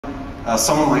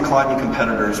Some of my climbing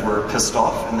competitors were pissed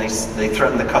off, and they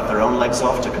threatened to cut their own legs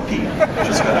off to compete, which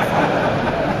is kind of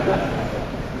fun.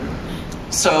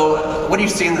 So, what do you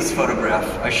see in this photograph?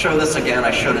 I show this again,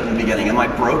 I showed it in the beginning. Am I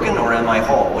broken or am I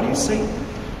whole? What do you see?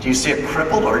 Do you see it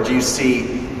crippled, or do you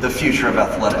see the future of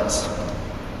athletics?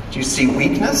 Do you see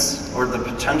weakness or the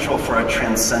potential for a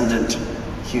transcendent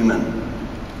human?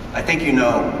 I think you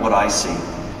know what I see.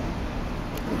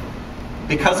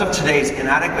 Because of today's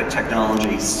inadequate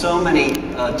technology, so many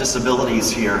disabilities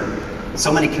here,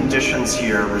 so many conditions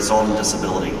here result in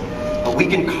disability. But we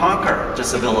can conquer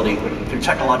disability through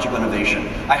technological innovation.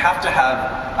 I happen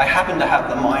to have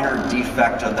the minor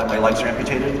defect that my legs are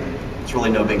amputated. It's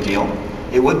really no big deal.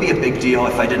 It would be a big deal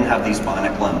if I didn't have these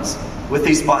bionic limbs. With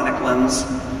these bionic limbs,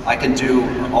 I can do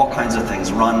all kinds of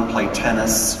things, run, play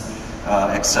tennis,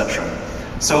 etc.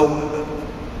 So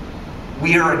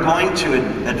we are going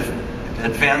to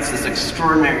advance this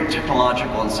extraordinary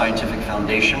technological and scientific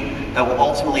foundation that will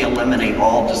ultimately eliminate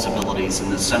all disabilities in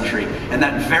this century. And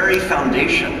that very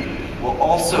foundation will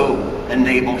also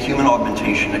enable human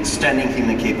augmentation, extending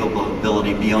human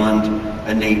capability beyond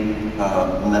innate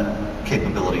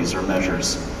capabilities or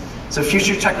measures. So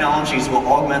future technologies will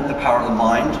augment the power of the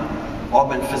mind,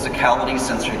 augment physicality,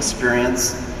 sensory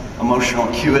experience, emotional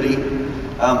acuity.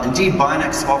 Indeed,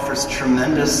 Bionics offers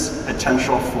tremendous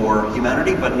potential for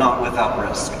humanity, but not without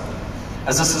risk.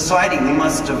 As a society, we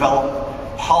must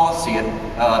develop policy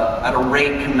at a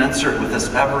rate commensurate with this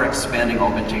ever-expanding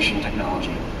augmentation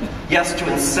technology. Yes, to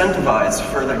incentivize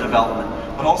further development,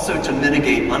 but also to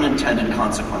mitigate unintended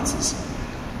consequences.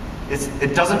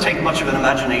 It doesn't take much of an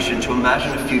imagination to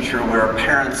imagine a future where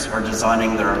parents are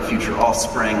designing their future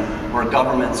offspring, where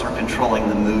governments are controlling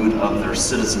the mood of their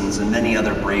citizens, and many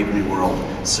other brave new world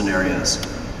scenarios.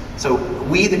 So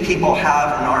we, the people,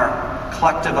 have in our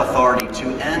collective authority to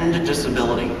end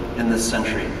disability in this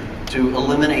century, to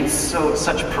eliminate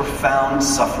such profound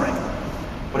suffering.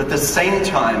 But at the same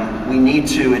time, we need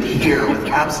to adhere with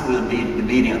absolute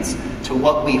obedience to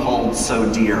what we hold so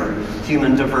dear: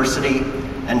 human diversity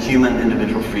and human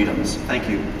individual freedoms. Thank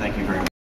you very much.